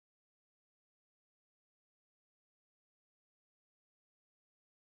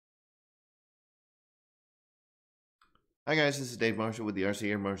Hi guys, this is Dave Marshall with the RC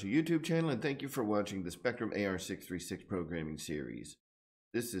Air Marshall YouTube channel, and thank you for watching the Spektrum AR636 programming series.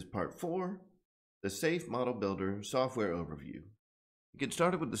 This is part 4, the Safe Model Builder software overview. To get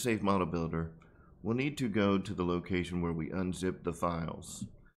started with the Safe Model Builder, we'll need to go to the location where we unzip the files.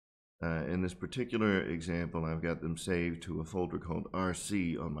 In this particular example, I've got them saved to a folder called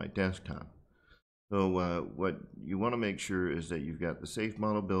RC on my desktop. So what you want to make sure is that you've got the Safe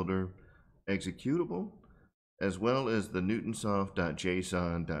Model Builder executable, as well as the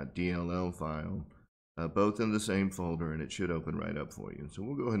newtonsoft.json.dll file, both in the same folder, and it should open right up for you. So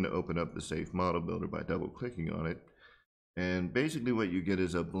we'll go ahead and open up the Safe Model Builder by double-clicking on it, and basically what you get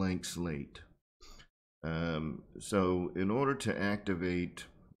is a blank slate. So in order to activate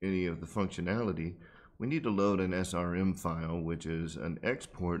any of the functionality, we need to load an SRM file, which is an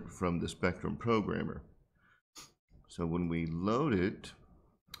export from the Spektrum programmer. So when we load it,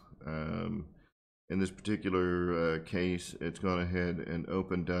 in this particular case, it's gone ahead and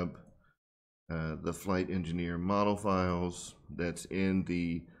opened up the Flightengr model files that's in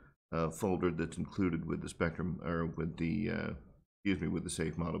the folder that's included with the Spektrum, or with the with the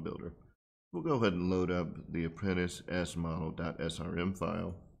Safe Model Builder. We'll go ahead and load up the apprentice smodel.srm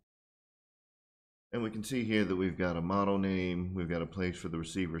file. And we can see here that we've got a model name, we've got a place for the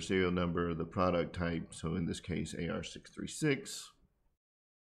receiver serial number, the product type, so in this case AR636.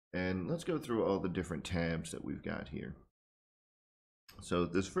 And let's go through all the different tabs that we've got here. So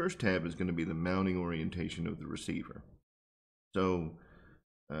this first tab is going to be the mounting orientation of the receiver. So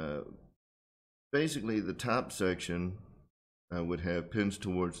basically the top section would have pins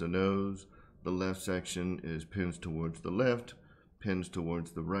towards the nose, the left section is pins towards the left, pins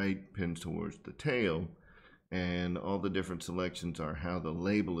towards the right, pins towards the tail, and all the different selections are how the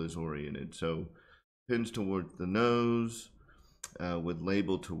label is oriented. So pins towards the nose, with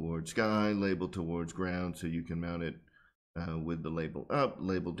label towards sky, label towards ground, so you can mount it with the label up,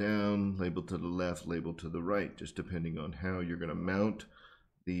 label down, label to the left, label to the right, just depending on how you're going to mount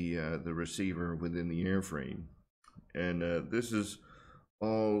the receiver within the airframe. And this is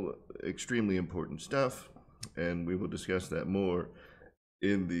all extremely important stuff, and we will discuss that more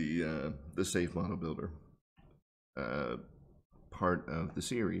in the Safe Model Builder part of the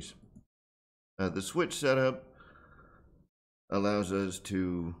series. The switch setup allows us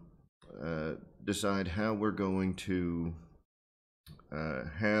to decide how we're going to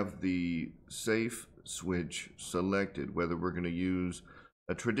have the safe switch selected, whether we're going to use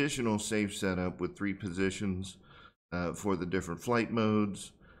a traditional safe setup with 3 positions for the different flight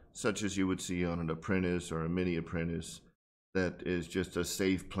modes, such as you would see on an apprentice or a mini apprentice, that is just a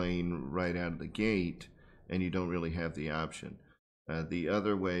safe plane right out of the gate, and you don't really have the option. The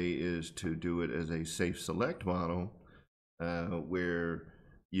other way is to do it as a safe select model, where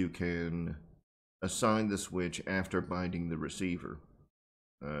you can assign the switch after binding the receiver.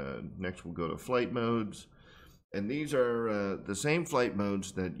 Next we'll go to flight modes, and these are the same flight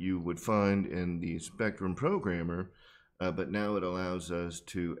modes that you would find in the Spektrum programmer, but now it allows us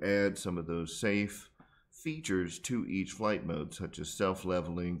to add some of those safe features to each flight mode, such as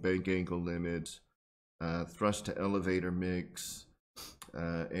self-leveling, bank angle limits, thrust to elevator mix,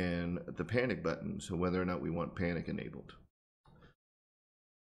 and the panic button, so whether or not we want panic enabled.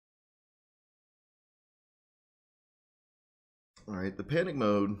 All right, the panic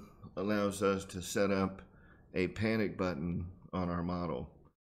mode allows us to set up a panic button on our model.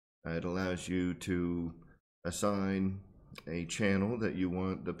 It allows you to assign a channel that you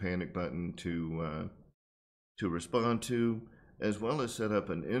want the panic button to respond to, as well as set up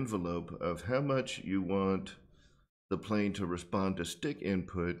an envelope of how much you want the plane to respond to stick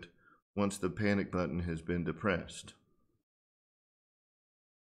input once the panic button has been depressed.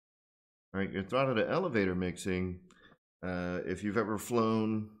 All right, your throttle to elevator mixing. If you've ever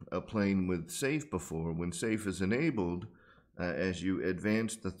flown a plane with safe before, when safe is enabled, as you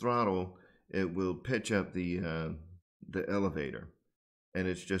advance the throttle, it will pitch up the elevator, and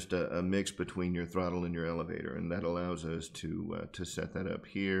it's just a mix between your throttle and your elevator, and that allows us to set that up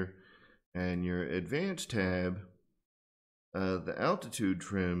here. And your advanced tab, the altitude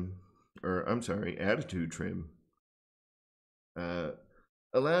trim, or I'm sorry, attitude trim,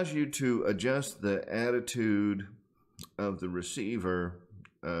 allows you to adjust the attitude of the receiver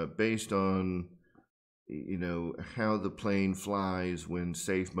based on how the plane flies when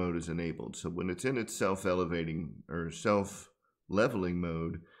safe mode is enabled. So when it's in its self-elevating or self-leveling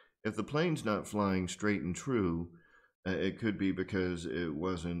mode, if the plane's not flying straight and true, it could be because it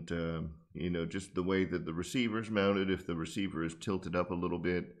wasn't just the way that the receiver's mounted. If the receiver is tilted up a little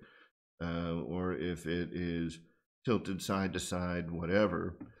bit, or if it is tilted side to side,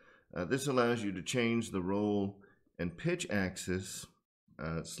 whatever. This allows you to change the roll and pitch axis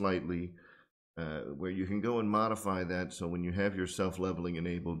slightly, where you can go and modify that so when you have your self-leveling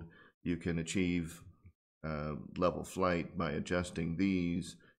enabled, you can achieve level flight by adjusting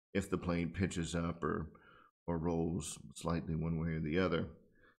these if the plane pitches up or rolls slightly one way or the other.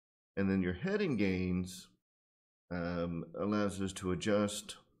 And then your heading gains allows us to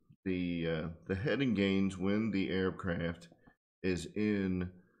adjust the heading gains when the aircraft is in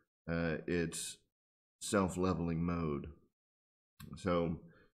its self-leveling mode. So,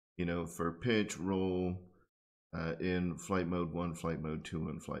 you know, for pitch, roll in flight mode 1, flight mode 2,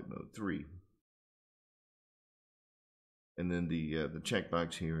 and flight mode 3. And then the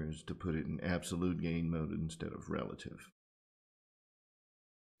checkbox here is to put it in absolute gain mode instead of relative.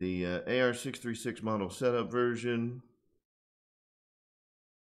 The AR636 model setup version,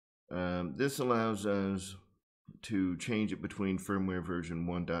 this allows us to change it between firmware version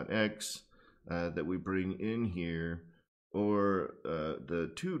 1.x that we bring in here, or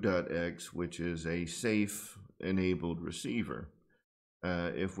the 2.x, which is a safe enabled receiver.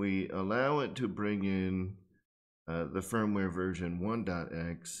 If we allow it to bring in the firmware version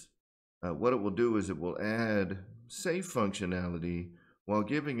 1.x, what it will do is it will add safe functionality while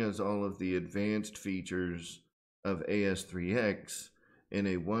giving us all of the advanced features of AS3X in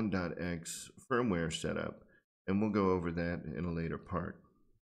a 1.x firmware setup. And we'll go over that in a later part.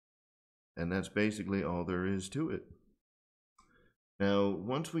 And that's basically all there is to it. Now,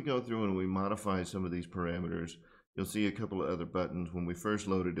 once we go through and we modify some of these parameters, you'll see a couple of other buttons. When we first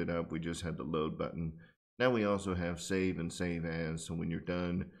loaded it up, we just had the load button. Now we also have save and save as, so when you're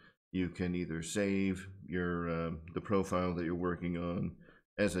done, you can either save your the profile that you're working on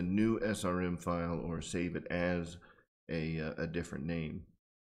as a new SRM file or save it as a different name.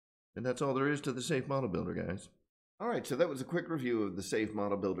 And that's all there is to the Safe Model Builder, guys. All right, so that was a quick review of the Safe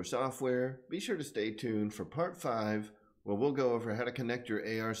Model Builder software. Be sure to stay tuned for part 5, where we'll go over how to connect your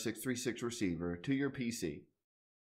AR636 receiver to your PC.